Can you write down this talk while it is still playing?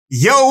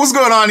Yo, what's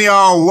going on,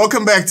 y'all?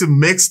 Welcome back to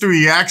Mixed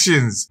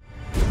Reactions.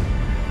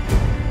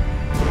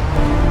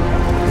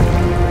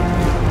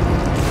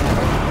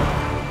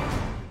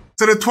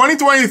 So the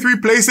 2023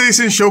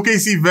 PlayStation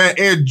Showcase event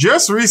aired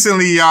just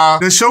recently, y'all.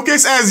 The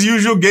showcase, as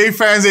usual, gave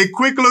fans a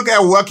quick look at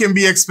what can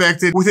be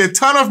expected with a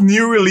ton of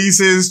new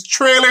releases,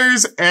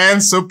 trailers,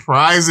 and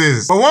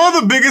surprises. But one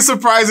of the biggest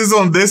surprises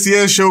on this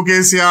year's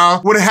showcase, y'all,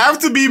 would have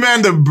to be,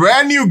 man, the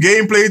brand new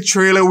gameplay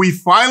trailer we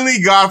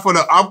finally got for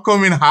the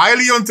upcoming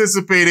highly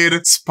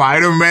anticipated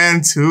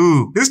Spider-Man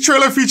 2. This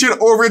trailer featured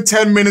over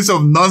 10 minutes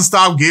of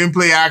non-stop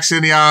gameplay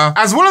action, y'all,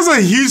 as well as a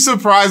huge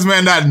surprise,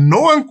 man, that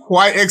no one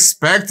quite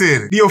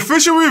expected. The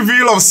official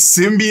reveal of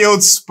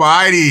Symbiote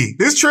Spidey.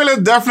 This trailer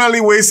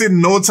definitely wasted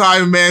no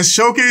time, man,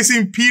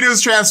 showcasing Peter's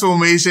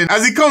transformation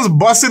as he comes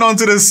busting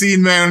onto the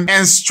scene, man,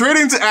 and straight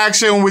into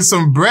action with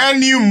some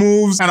brand new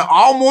moves and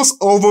almost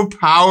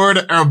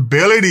overpowered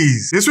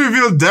abilities. This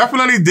reveal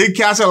definitely did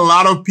catch a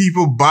lot of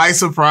people by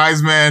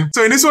surprise, man.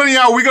 So in this one,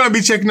 y'all, we're gonna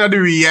be checking out the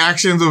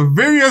reactions of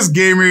various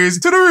gamers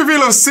to the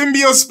reveal of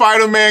Symbiote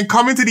Spider-Man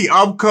coming to the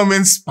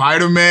upcoming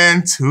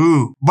Spider-Man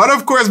 2. But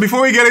of course,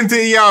 before we get into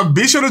it, y'all,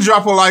 be sure to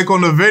drop a like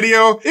on the video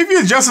if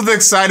you're just as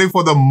excited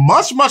for the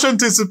much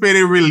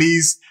anticipated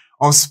release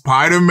of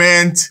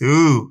Spider-Man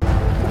 2.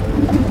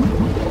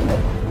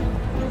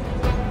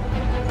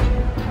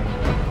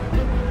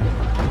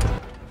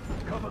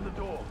 Cover the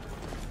door.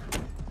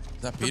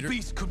 Is that Peter? The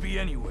beast could be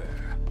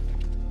anywhere.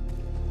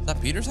 Is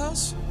that Peter's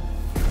house?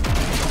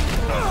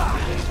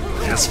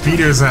 It's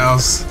Peter's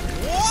house.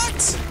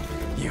 What?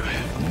 You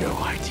have no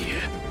idea.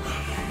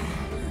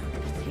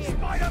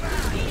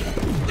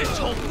 Spider-Man! This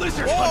whole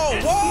lizard hunt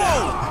ends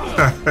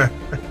now!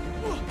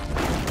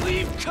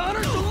 Leave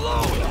Connors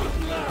alone!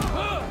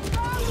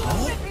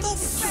 What the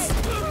f?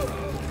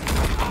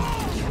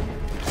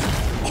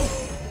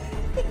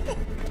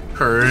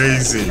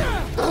 Crazy.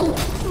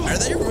 Are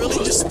they really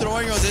just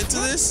throwing us into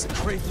this?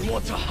 Craven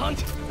wants a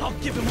hunt? I'll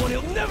give him one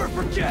he'll never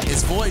forget!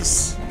 His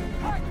voice.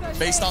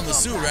 Based on the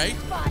suit, right?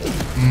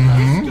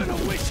 Mm-hmm. He's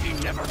gonna wish he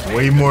never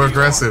Way more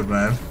aggressive,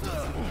 man.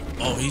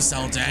 Oh, he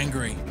sounds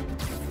angry.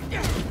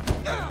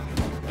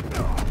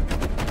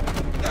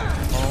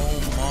 Oh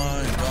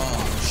my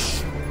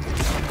gosh.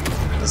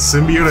 The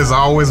symbiote is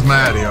always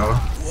mad, yo.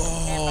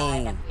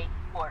 Whoa.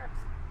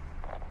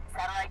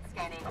 Satellite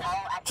scanning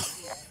all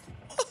active.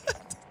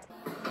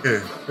 You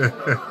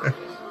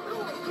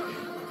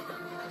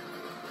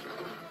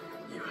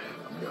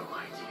have no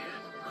idea.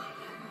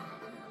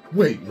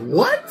 Wait,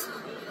 what?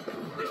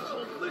 This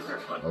whole lizard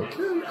hunt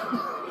Okay.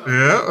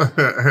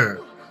 Yeah.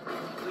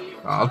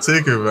 I'll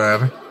take it,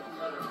 man.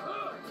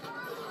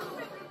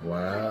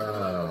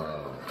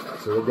 Wow.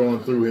 So we're going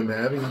through him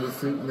having the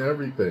suit and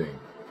everything.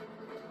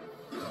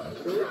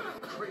 Okay.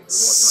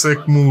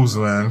 Sick moves,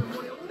 man.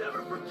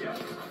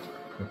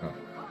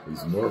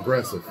 He's more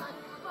aggressive.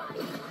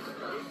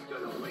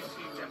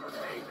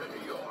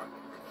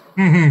 Yeah,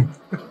 Yeah,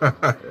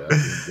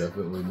 he's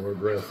definitely more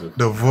aggressive.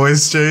 the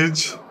voice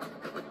change.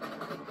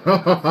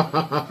 Stomp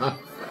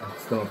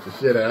the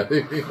shit out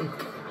of him.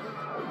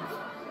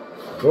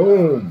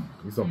 Boom.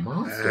 He's a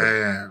monster.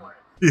 Damn.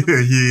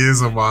 Yeah, he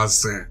is a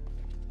monster.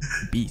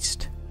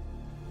 Beast.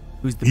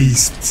 Who's the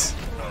Beast.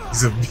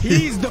 He's a beast.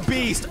 He's the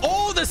beast.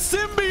 Oh, the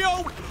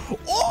symbiote.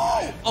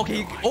 Oh,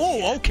 okay.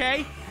 Oh,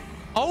 okay.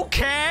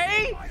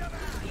 Okay.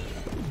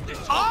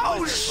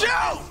 Oh,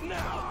 shoot.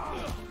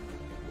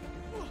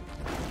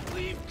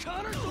 Leave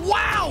Connors alone!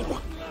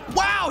 Wow.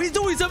 Wow, he's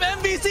doing some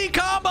MVC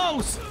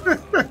combos.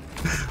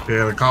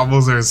 Yeah, the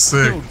combos are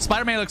sick. Dude,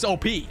 Spider-Man looks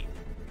OP.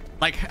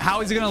 Like, how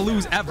is he gonna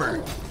lose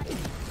ever?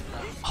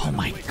 Oh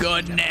my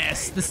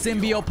goodness. The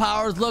symbiote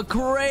powers look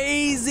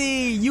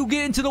crazy. You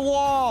get into the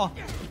wall.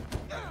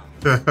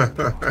 Damn.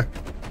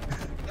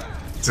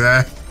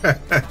 That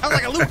was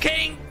like a Liu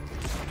Kang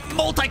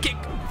multi-kick.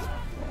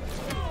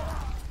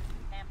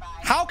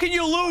 How can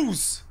you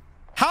lose?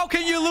 How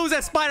can you lose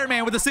at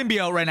Spider-Man with the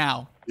symbiote right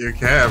now? You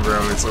can, bro.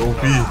 It's OP.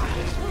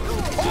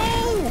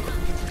 Oh!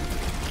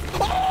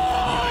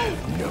 Oh!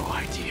 No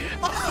idea.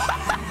 Oh!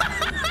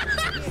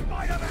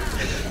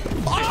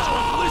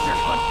 Lizard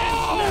hunt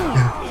ends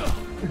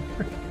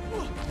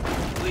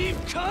now! Leave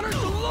Connors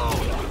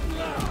alone!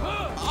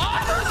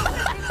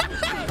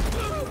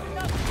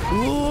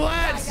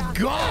 Let's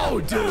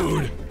go,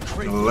 dude!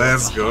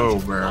 Let's go,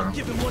 bro. I'll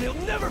give him one he'll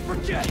never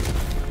forget!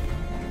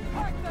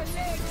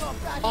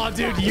 Oh,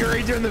 dude,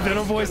 Yuri doing the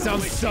Venom voice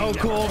sounds so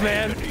cool,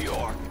 man. New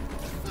York.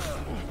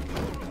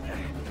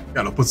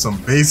 Gotta put some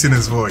bass in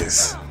his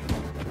voice.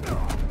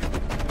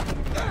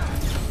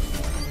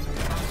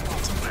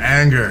 Some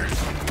anger.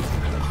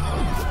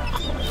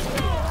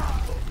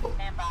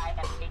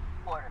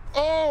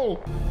 Oh!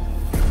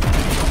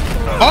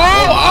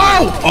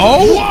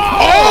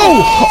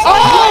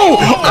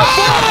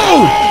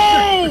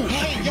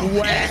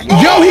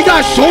 Yo, he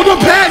got shoulder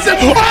pads and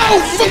he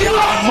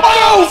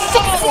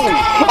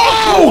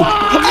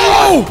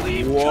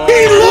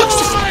looks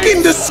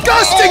fucking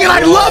disgusting and I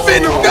love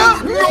it.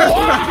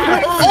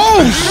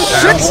 Oh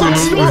shit!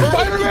 Absolutely.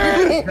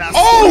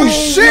 Oh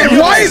shit!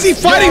 Why is he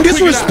fighting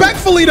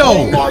disrespectfully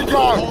though? Oh my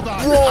god,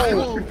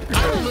 bro!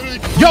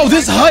 Yo,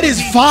 this HUD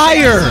is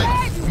fire!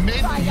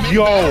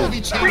 Yo!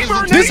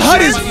 This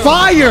HUD is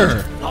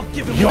fire!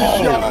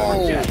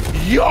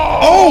 Yo!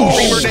 Oh!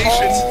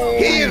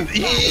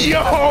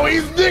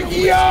 He's Nick,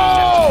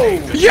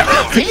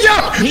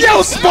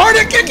 Yo,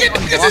 Sparta kicking!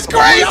 This is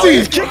crazy!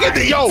 He's kicking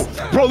the, yo!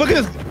 Bro, look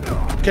at this!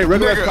 Okay,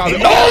 regular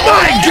comment. Oh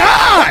my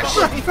gosh!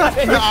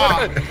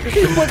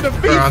 He put the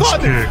feet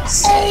on it!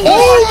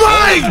 Oh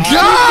my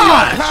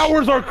god!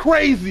 Powers are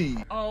crazy!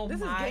 Oh, This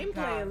is my gameplay,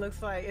 God. it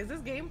looks like. Is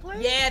this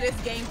gameplay? Yeah, this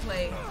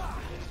gameplay.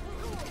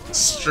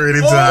 Straight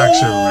into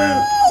action,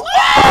 man.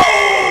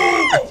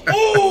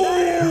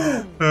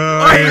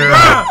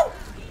 Yeah.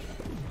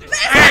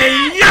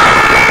 Hey,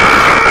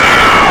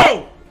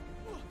 yo!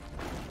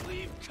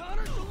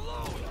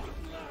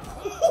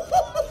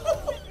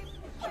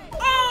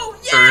 Oh,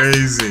 yes!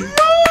 Crazy.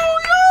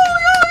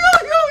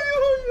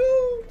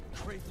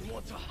 Crazy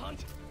wants a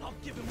hunt. I'll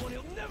give him one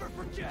he'll never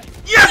forget.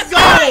 Yes,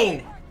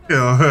 go!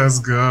 Yo, let's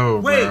go,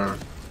 Wait, bro.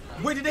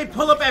 wait, did they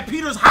pull up at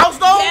Peter's house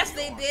though? Yes,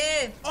 they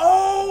did.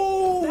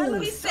 Oh!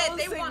 He said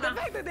they sick. want The to.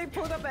 fact that they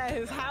pulled up at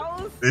his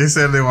house. They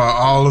said they want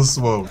all the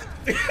smoke.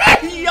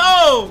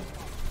 Yo!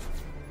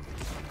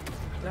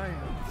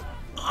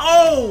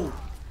 Oh!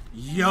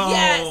 Yo!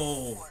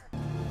 Yes.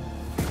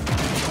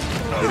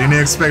 They didn't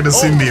expect the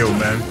symbiote,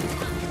 man.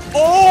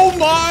 Oh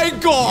my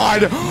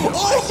god!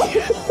 Oh,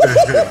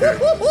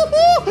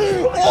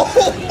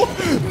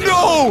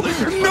 no!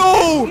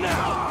 No!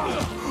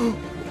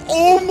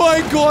 Oh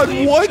my god,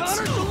 what?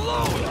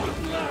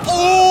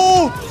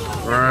 Oh!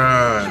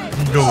 Bruh,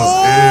 he goes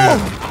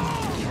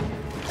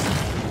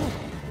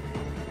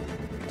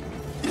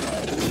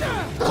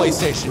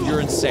PlayStation,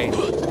 you're insane.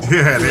 in.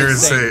 Yeah, they're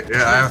insane.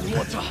 Yeah,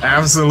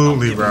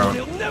 absolutely, bro.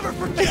 He'll never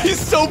forget. He's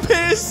so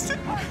pissed!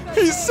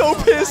 He's so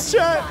pissed,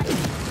 chat!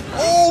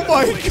 Oh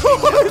my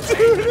god,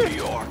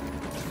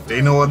 dude!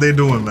 They know what they're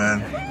doing,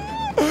 man.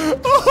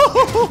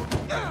 Oh.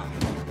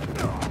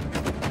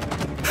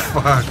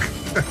 Fuck.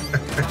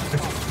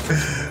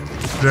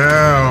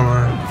 Damn,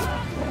 man.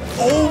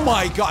 Oh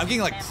my god, I'm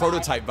getting like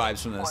prototype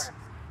vibes from this.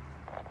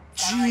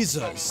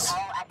 Jesus.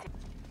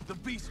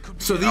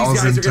 So these That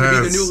was guys are going to be the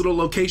intense. new little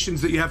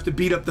locations that you have to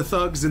beat up the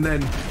thugs, and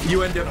then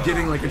you end up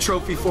getting like a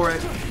trophy for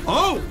it.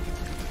 Oh!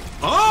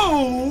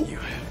 Oh! You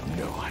have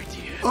no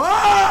idea.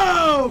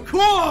 Oh!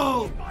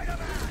 Cool!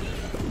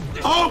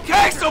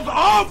 Okay, so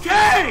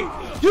okay!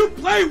 You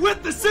play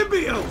with the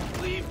symbiote!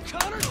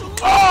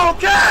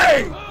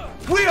 Okay!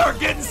 We are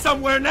getting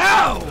somewhere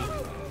now!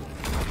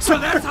 So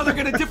that's how they're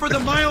going to differ the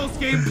Miles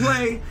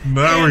gameplay.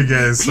 Now we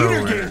getting Peter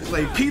somewhere.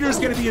 gameplay. Peter's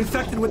going to be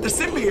infected with the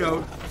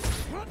symbiote.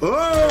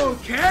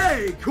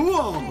 Okay,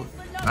 cool.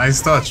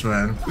 Nice touch,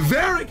 man.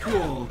 Very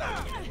cool.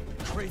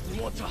 Crazy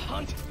wants a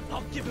hunt.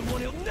 I'll give him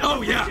one he'll never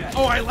Oh yeah. forget.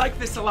 Oh, I like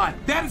this a lot.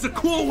 That is a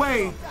cool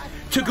way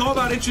to go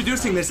about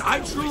introducing this. I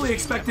truly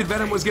expected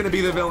Venom was going to be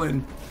the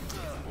villain.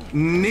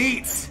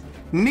 Neat.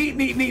 Neat,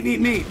 neat, neat, neat,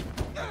 neat.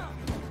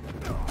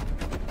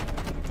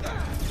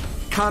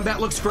 Combat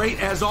looks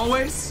great as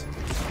always.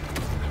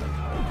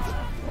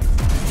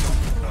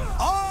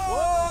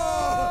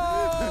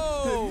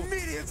 Oh!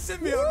 Immediate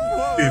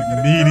symbiote.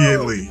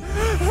 Immediately.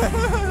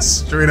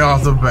 Straight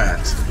off the bat.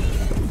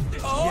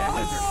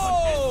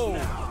 Oh!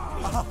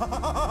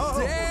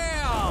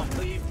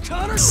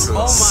 Damn!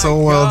 So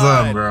well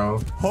done, bro.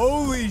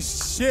 Holy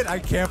shit, I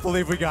can't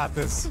believe we got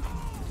this.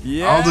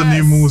 All the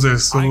new moves are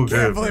so I good.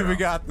 can't believe bro. we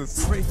got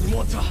this. Crazy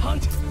wants a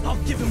hunt. I'll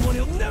give him one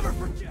he'll never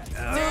forget.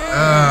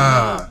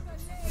 Ah.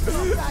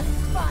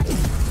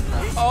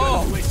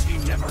 Oh, wish he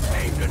never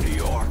came to New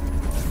York.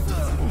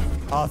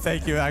 Oh,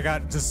 thank you. I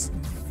got just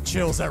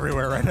chills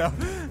everywhere right now.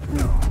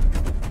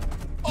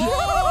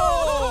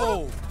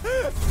 Oh!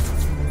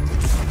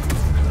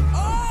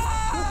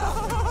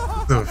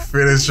 The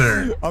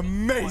finisher.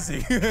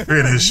 Amazing.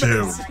 Finish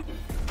him.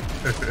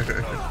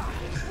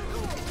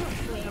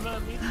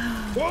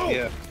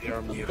 Yeah,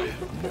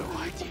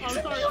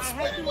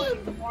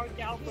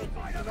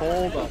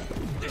 Hold up.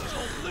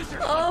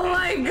 Oh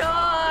my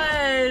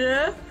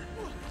god!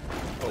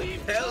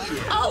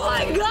 Oh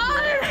my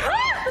god!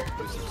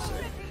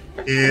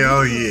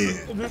 Hell yeah.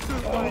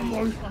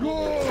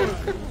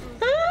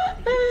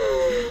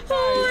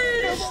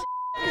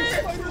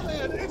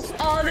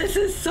 Oh, this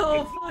is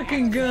so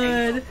fucking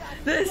good.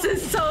 This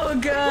is so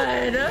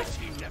good.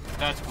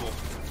 That's cool.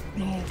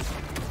 No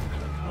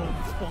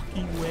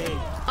fucking way.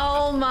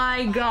 Oh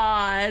my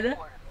god.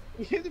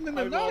 Hit him in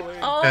the nuts.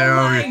 Oh Hell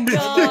my yeah.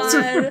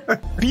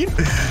 god. He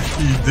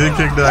did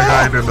kick that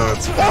guy in the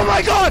nuts. Oh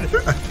my god!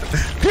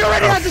 He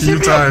already A has the few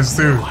symbiote! times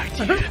too.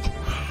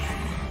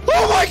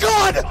 Oh my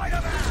god!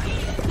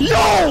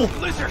 Yo!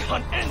 Lizard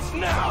hunt ends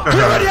now. He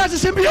already has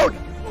the symbiote!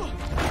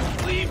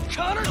 Leave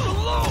Connors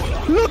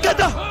alone. Look at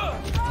the...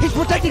 He's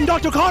protecting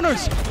Dr.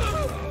 Connors!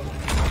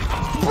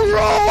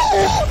 Bro!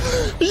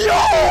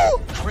 Yo!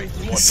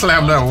 He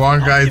slammed that one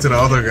guy into the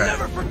other guy.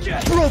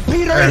 Bro,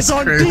 Peter That's is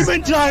on crazy.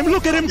 demon time!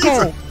 Look at him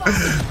go!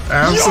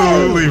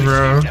 Absolutely,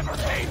 bro.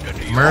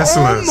 Oh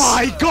Merciless.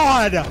 my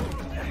god!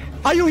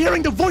 Are you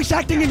hearing the voice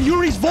acting in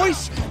Yuri's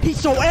voice? He's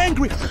so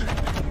angry.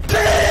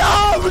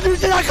 Damn! You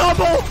see that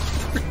combo?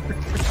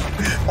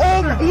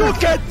 Oh,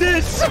 look at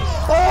this!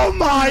 Oh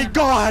my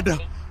god!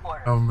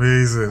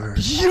 Amazing.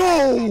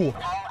 Yo!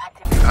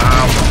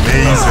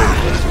 Amazing.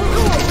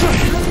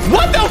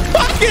 What the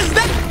fuck is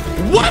that?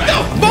 What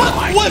the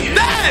fuck was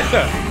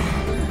that?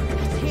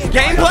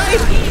 Gameplay?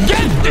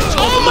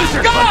 Oh my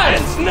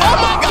god! Oh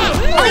my god!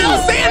 Are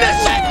y'all seeing this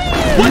shit?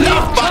 What the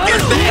fuck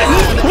is this?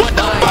 What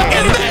the fuck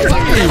is this?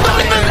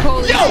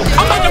 Yo,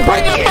 I'm about to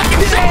break the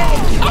fucking shit!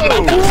 I'm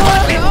about to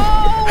fucking...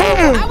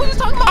 I was just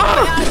talking about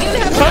you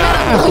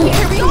have to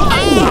hear me. I'm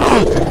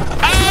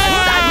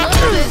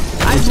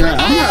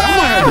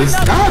gonna have to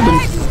stop them.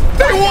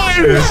 They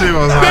won! This shit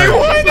was They hype.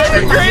 won! They're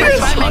the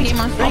greatest!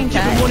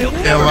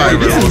 Yeah, like,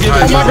 this was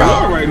hype. Oh my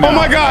god! Oh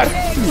my god!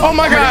 Oh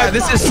my god!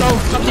 This is so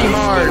fucking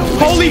hard.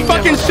 Holy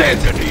fucking shit!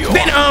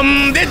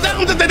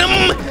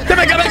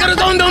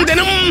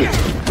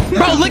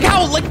 Bro, look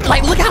how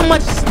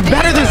much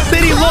better the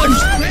city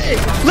looks.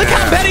 Look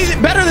how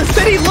better the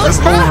city looks,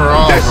 bro.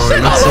 Overall, That bro, shit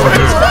it looks so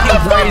good.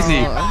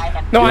 Crazy.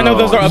 No, I know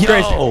those are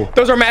upgrades.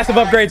 Those are massive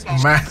upgrades.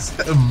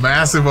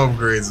 Massive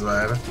upgrades,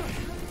 man.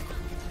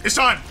 It's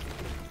on.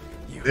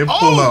 They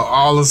pulled out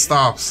all the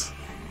stops.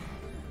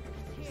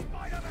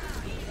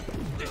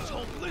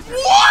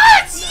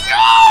 What?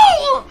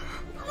 Yo!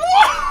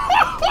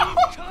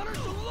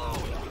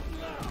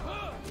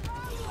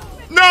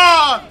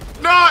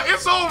 Nah,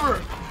 it's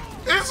over.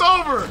 It's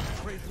over.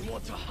 Craven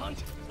wants a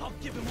hunt. I'll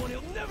give him one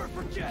he'll never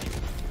forget.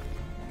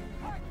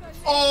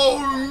 Oh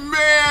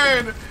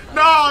man,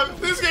 nah,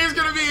 this game's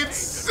gonna be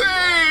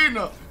insane.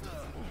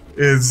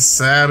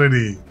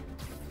 Insanity.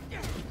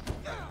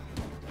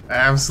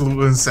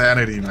 Absolute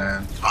insanity,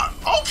 man.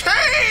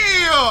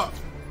 Okay.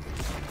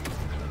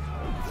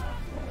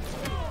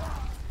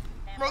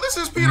 Bro, this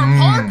is Peter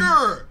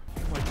Parker.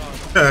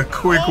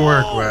 Quick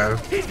work, man.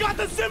 He's got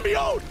the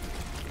symbiote.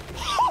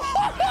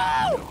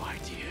 No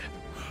idea.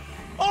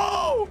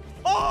 Oh!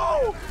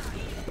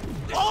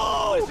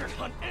 Lizard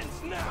hunt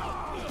ends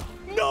now.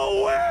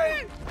 No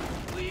way!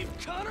 Leave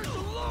Connors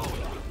alone.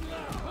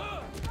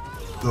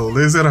 The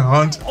lizard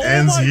hunt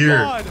ends my here.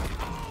 God.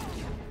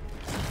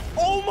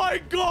 Oh my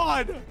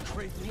god!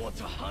 Craven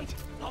wants a hunt.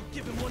 I'll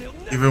give him one he'll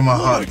never. Give him a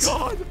hunt.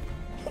 Oh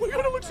my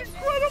god, it looks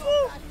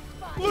incredible!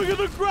 Look at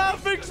the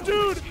graphics,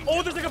 dude!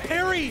 Oh, there's like a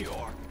parry!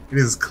 It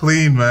is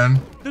clean,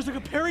 man. There's like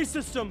a parry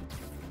system!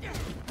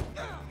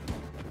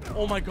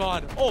 Oh my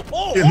god. Oh,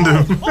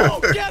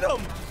 get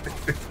him!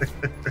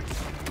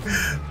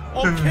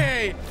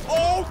 Okay.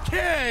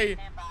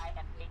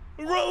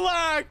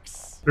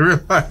 Relax!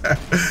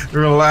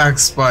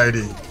 Relax,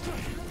 Spidey.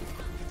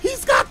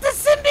 He's got the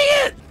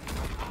symbiote!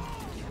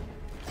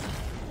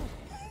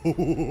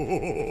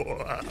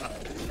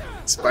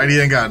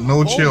 Spidey ain't got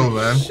no chill,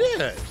 man.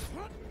 Shit.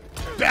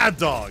 Bad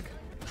dog.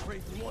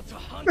 Craven wants a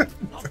hunt.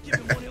 I'll give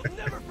him one he'll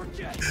never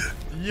forget.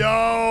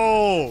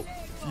 Yo!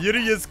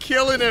 Yuri is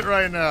killing it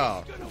right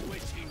now. Gonna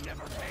wish he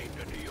never came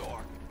to New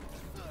York.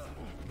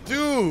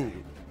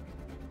 Dude.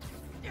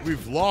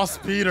 We've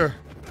lost Peter.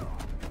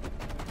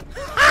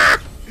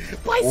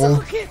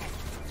 Old,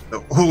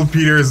 the old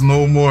Peter is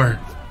no more.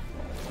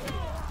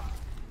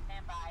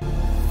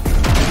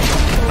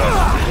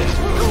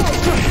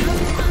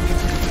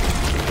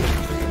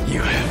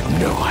 You have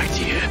no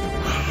idea.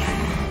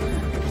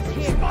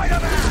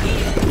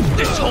 Spider-Man!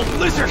 This whole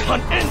lizard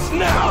hunt ends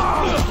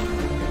now!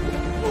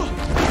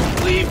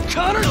 Leave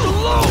Connors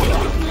alone!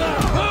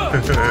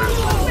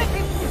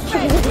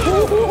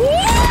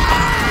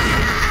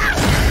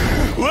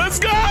 Let's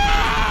go!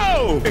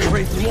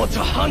 Craven wants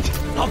a hunt.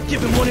 I'll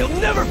give him one he'll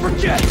never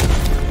forget.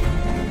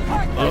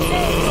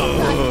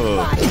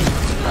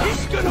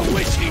 He's gonna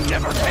wish he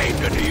never came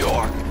to New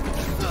York.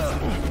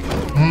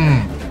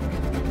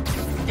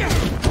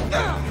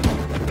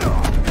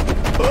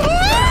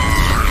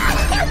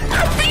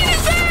 Beat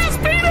his ass,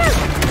 Peter!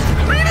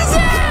 Beat his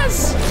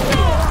ass!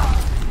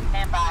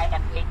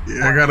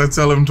 Yeah, I gotta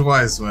tell him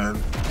twice, man.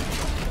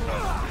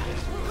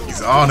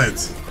 He's on it.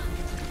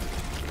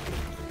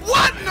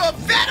 What the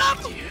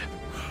Venom?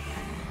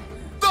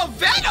 The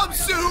Venom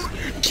suit?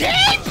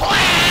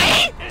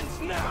 Gameplay?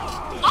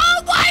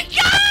 Oh my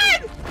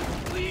god!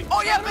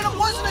 Oh yeah, Venom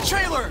was in the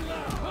trailer.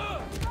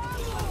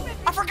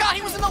 I forgot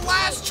he was in the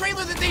last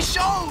trailer that they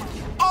showed.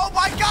 Oh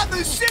my god, the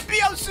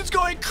symbiote suit's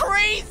going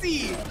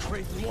crazy.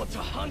 Craven wants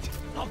a hunt.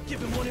 I'll give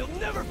him one he'll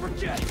never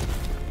forget.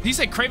 Did he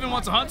say Craven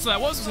wants a hunt? So that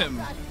was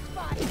him.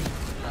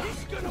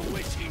 He's gonna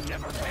wish he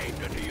never came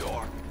to New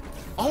York.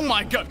 Oh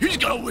my god, he's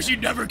gonna wish he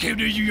never came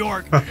to New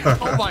York.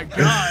 Oh my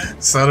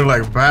god. Sounded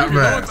like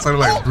Batman. Sounded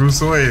like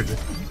Bruce Wayne.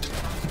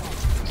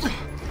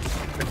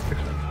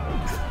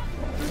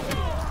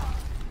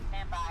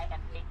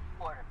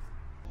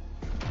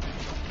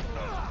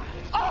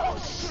 Oh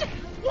shit!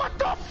 What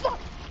the fuck?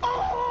 Oh!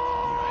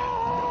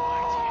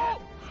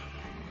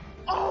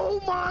 Oh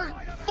my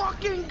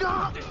fucking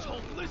god! This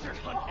whole lizard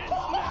hunt ends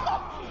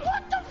now.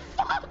 What the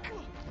fuck?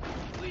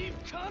 Leave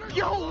Connors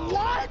Yo, alone.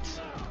 what?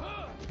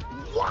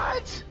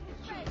 What?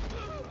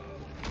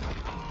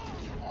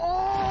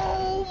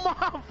 Oh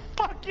my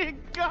fucking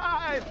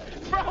god!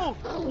 Bro,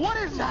 what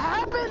is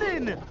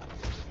happening?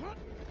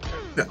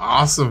 The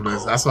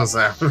awesomeness. That's what's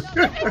happening.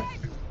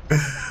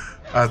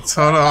 A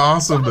ton of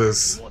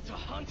awesomeness.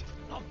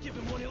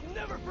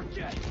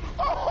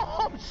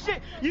 Oh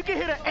shit! You can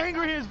hear the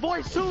anger in his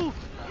voice too.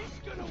 He's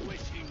gonna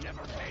wish he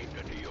never came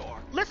to New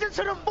York. Listen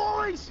to the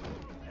voice.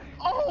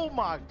 Oh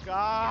my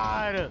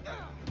god!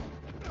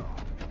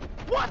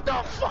 What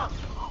the fuck?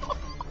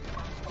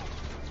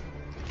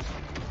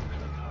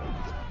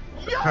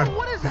 Yo,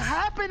 what is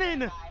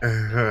happening?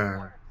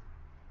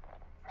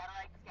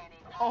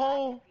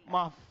 Oh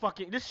my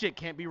fucking! This shit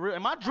can't be real.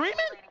 Am I dreaming?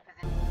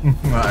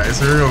 Nah,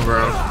 it's real,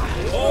 bro.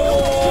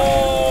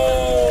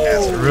 Oh!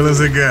 As real as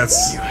it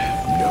gets. You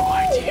have no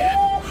idea.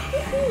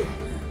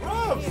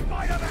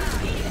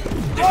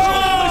 Oh!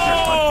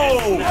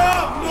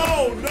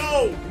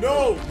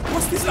 No!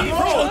 What's this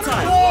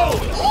prototype?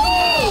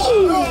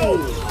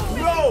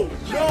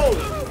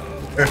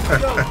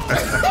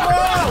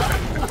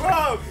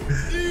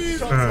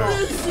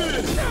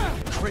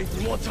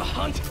 Crazy wants a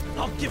hunt.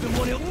 I'll give him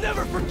one he'll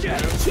never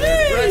forget.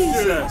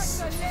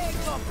 Jesus! I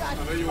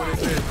know you want to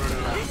say it,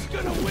 brother. He's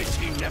gonna wish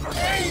he never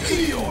came to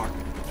New York.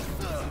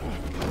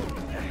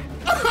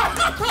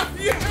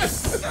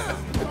 Yes!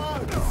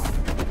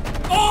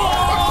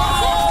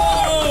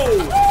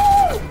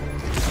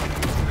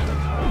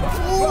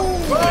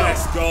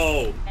 Let's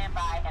go.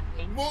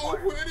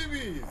 More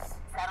enemies.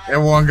 That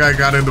one guy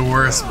got in the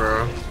worst,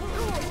 bro.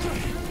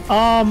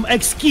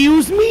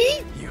 Excuse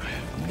me? You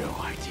have no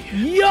idea.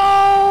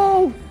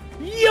 Yo!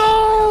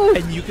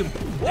 And you can.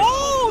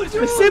 Whoa!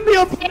 The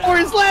symbiote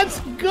powers, let's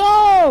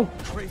go!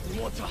 Crazy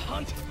wants a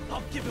hunt.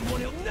 I'll give him one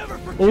he'll never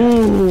forget.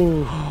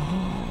 Ooh.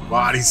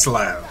 Body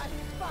slam.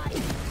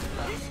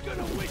 He's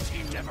gonna wish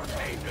he never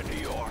came to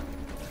New York.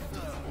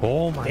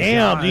 Oh my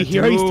damn, god. Do you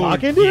hear he's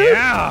talking to you?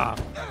 Yeah.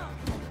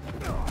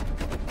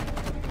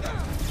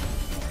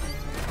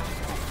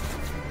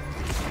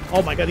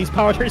 Oh my god, these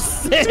powers are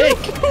sick!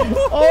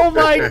 Oh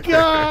my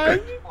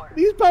god!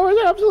 These powers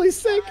are absolutely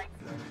sick!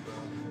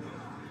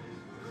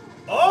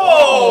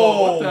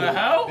 Oh! What the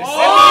hell?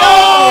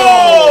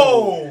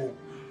 Oh!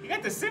 You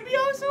got the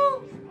symbiote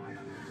suit?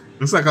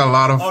 Looks like a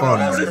lot of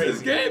fun. This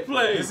is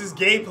gameplay. This is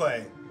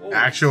gameplay.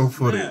 Actual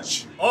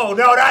footage. Oh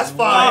no, that's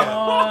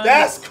fire!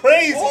 That's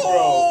crazy,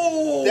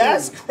 bro.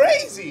 That's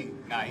crazy.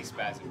 Nah, he's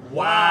spazzing.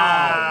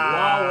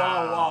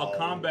 Wow.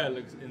 Combat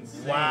looks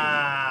insane.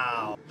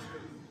 Wow.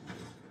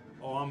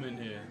 Oh, I'm in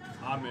here.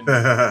 I'm in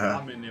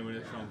there when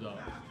it comes out.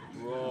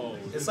 Bro.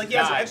 It's like he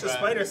has an extra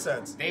spider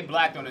sense. They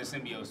blacked on the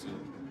symbiote suit.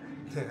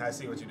 I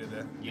see what you did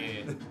there.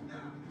 Yeah.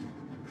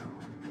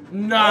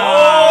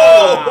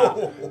 Nah.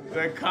 Oh!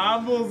 The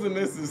combos in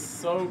this is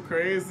so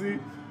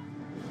crazy.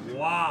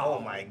 Wow.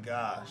 Oh my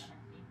gosh.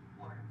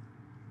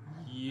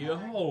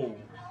 Yo.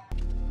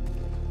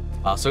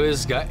 Wow, so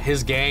his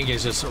gang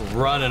is just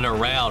running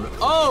around.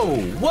 Oh,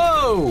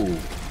 whoa!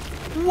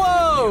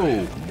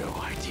 Whoa! No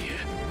idea.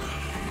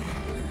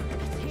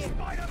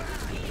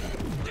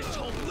 This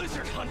whole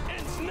lizard hunt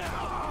ends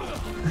now.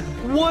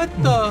 What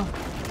the?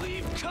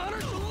 Leave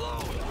Connors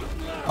alone.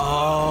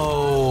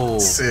 Oh.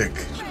 Sick.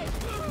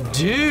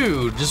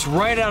 Dude, just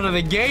right out of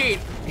the gate,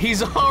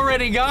 he's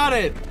already got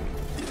it.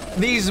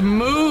 These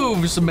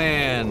moves,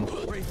 man.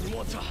 Crazy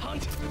wants a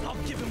hunt. I'll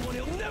give him one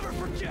he'll never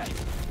forget.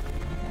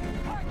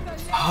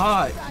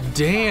 Hot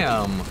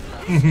damn.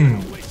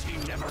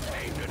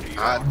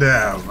 Hot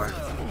damn.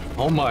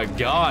 Oh my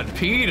god,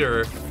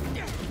 Peter.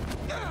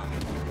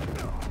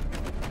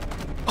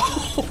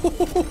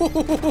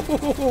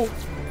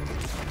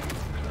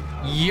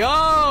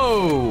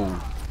 Yo.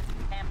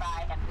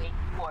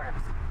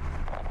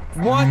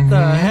 What the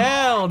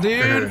hell,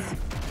 dude?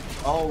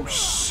 Oh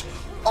shit.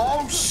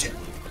 Oh shit.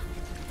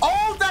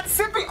 Oh, that's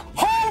symbiote.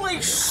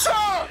 Holy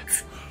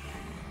shit.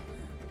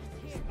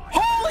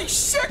 Holy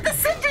shit, the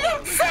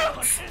symbiote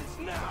sucks.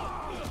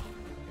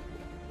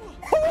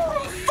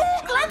 Holy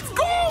fuck, let's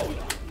go.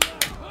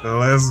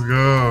 Let's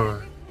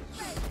go.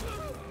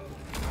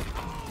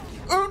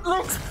 It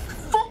looks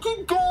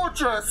fucking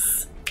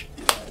gorgeous.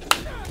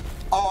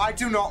 Oh, I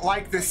do not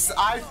like this.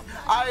 Oh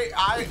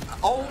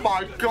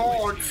my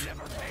god.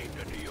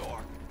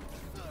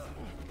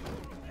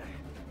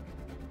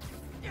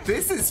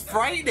 This is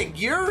frightening,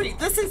 Yuri.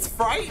 This is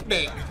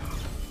frightening.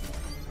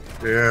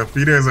 Yeah,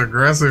 Peter's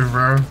aggressive,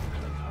 bro.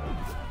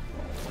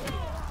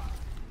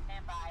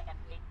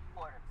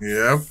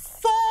 Yep.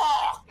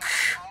 Fuck.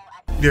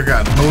 You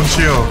got no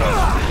chill.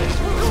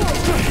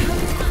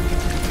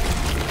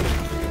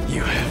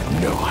 You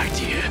have no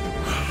idea.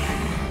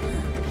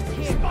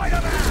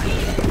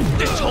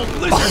 This whole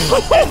lizard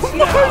hunt ends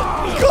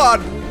now. God,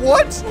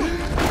 what?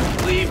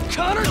 Leave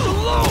Connors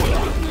alone.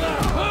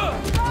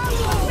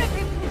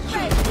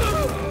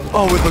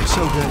 Oh, it looks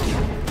so good.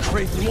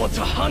 Crazy wants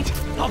a hunt.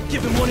 I'll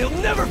give him one he'll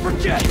never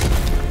forget.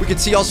 We can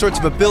see all sorts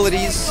of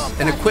abilities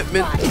and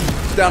equipment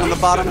down on the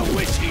bottom. I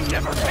wish he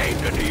never came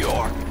to New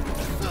York.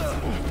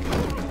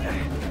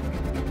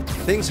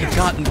 Things have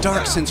gotten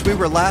dark since we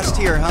were last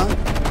here, huh?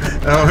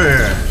 Oh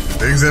yeah,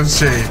 things have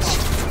changed.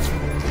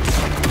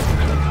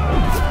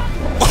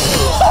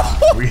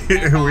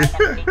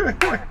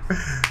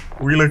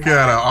 we look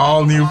at an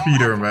all new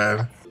Peter,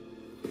 man.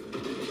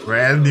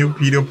 Brand new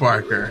Peter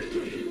Parker.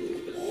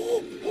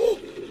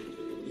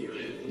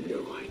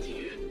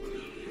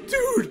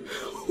 Dude,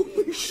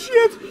 holy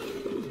shit!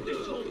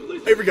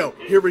 Here we go.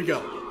 Here we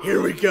go.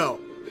 Here we go.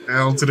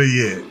 L to the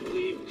yeah.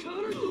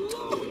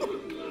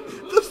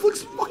 This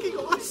looks fucking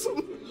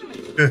awesome.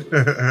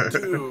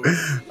 Dude.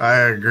 I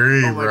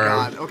agree, oh my bro.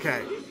 god.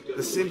 Okay,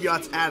 the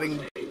symbiote's adding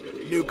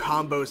new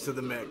combos to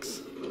the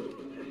mix.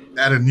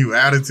 Add a new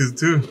attitude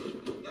too.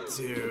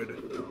 Dude.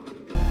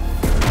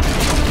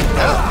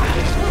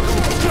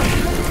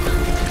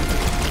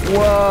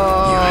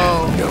 Whoa. You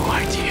have no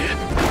idea.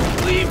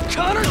 Leave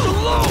Connors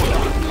alone!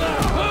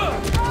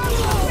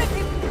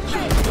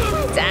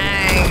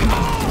 Dang.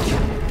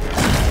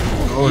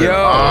 Oh, Yo.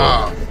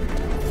 yeah.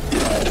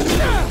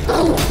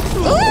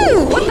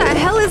 Ooh, what the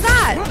hell is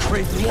that?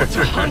 Craven wants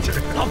to hunt.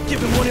 I'll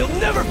give him one he'll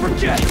never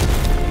forget.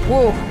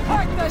 Whoa.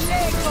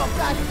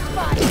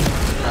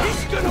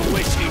 He's gonna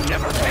wish he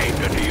never came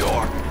to New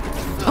York.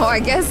 Oh, I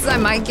guess I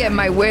might get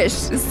my wish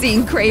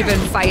seeing Craven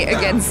fight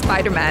against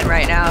Spider-Man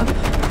right now.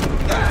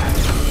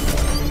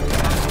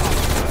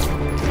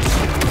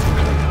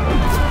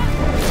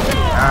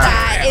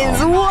 That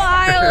is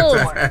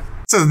wild!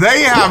 So there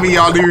you have it,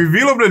 y'all. The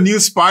reveal of the new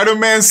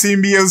Spider-Man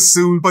symbiote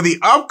suit for the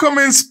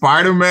upcoming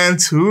Spider-Man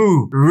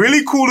 2.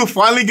 Really cool to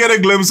finally get a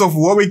glimpse of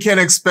what we can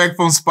expect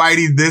from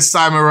Spidey this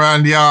time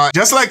around, y'all.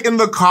 Just like in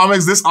the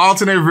comics, this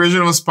alternate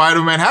version of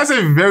Spider-Man has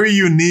a very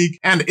unique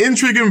and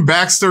intriguing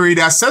backstory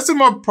that sets him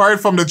apart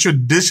from the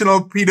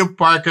traditional Peter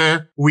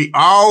Parker we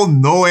all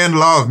know and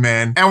love,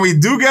 man. And we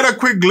do get a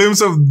quick glimpse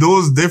of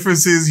those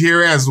differences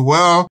here as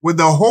well, with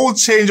the whole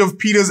change of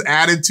Peter's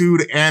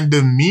attitude and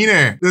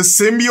demeanor. The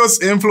symbiote's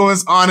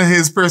influence on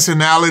his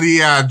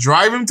personality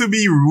drive him to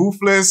be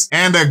ruthless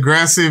and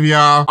aggressive,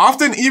 y'all.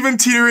 Often even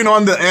teetering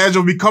on the edge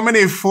of becoming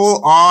a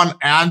full-on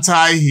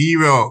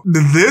anti-hero.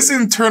 This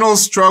internal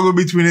struggle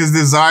between his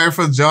desire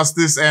for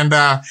justice and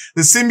the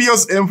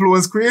symbiote's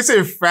influence creates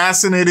a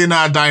fascinating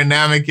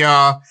dynamic,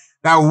 y'all,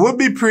 that would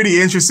be pretty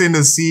interesting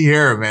to see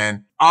here,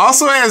 man.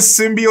 Also, as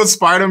Symbiote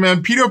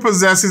Spider-Man, Peter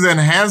possesses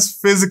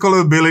enhanced physical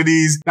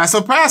abilities that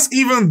surpass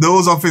even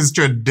those of his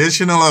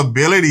traditional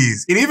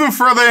abilities. It even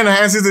further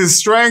enhances his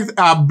strength,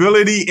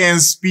 ability,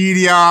 and speed,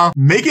 y'all,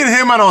 making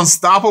him an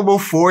unstoppable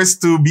force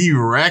to be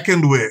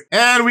reckoned with.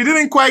 And we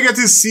didn't quite get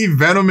to see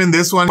Venom in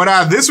this one,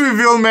 but this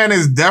reveal, man,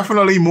 is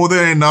definitely more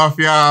than enough,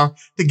 y'all,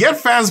 to get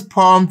fans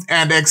pumped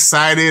and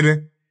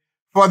excited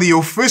for the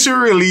official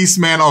release,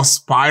 man, of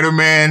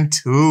Spider-Man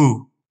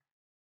 2.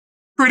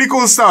 Pretty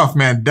cool stuff,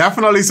 man.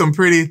 Definitely some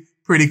pretty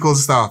cool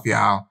stuff,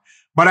 y'all.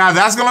 But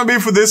that's gonna be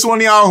for this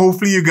one, y'all.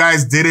 Hopefully you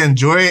guys did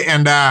enjoy it.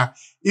 And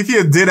if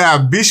you did,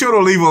 be sure to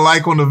leave a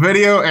like on the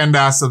video and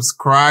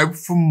subscribe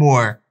for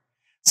more.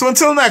 So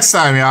until next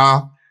time,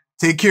 y'all,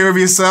 take care of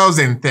yourselves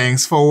and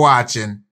thanks for watching.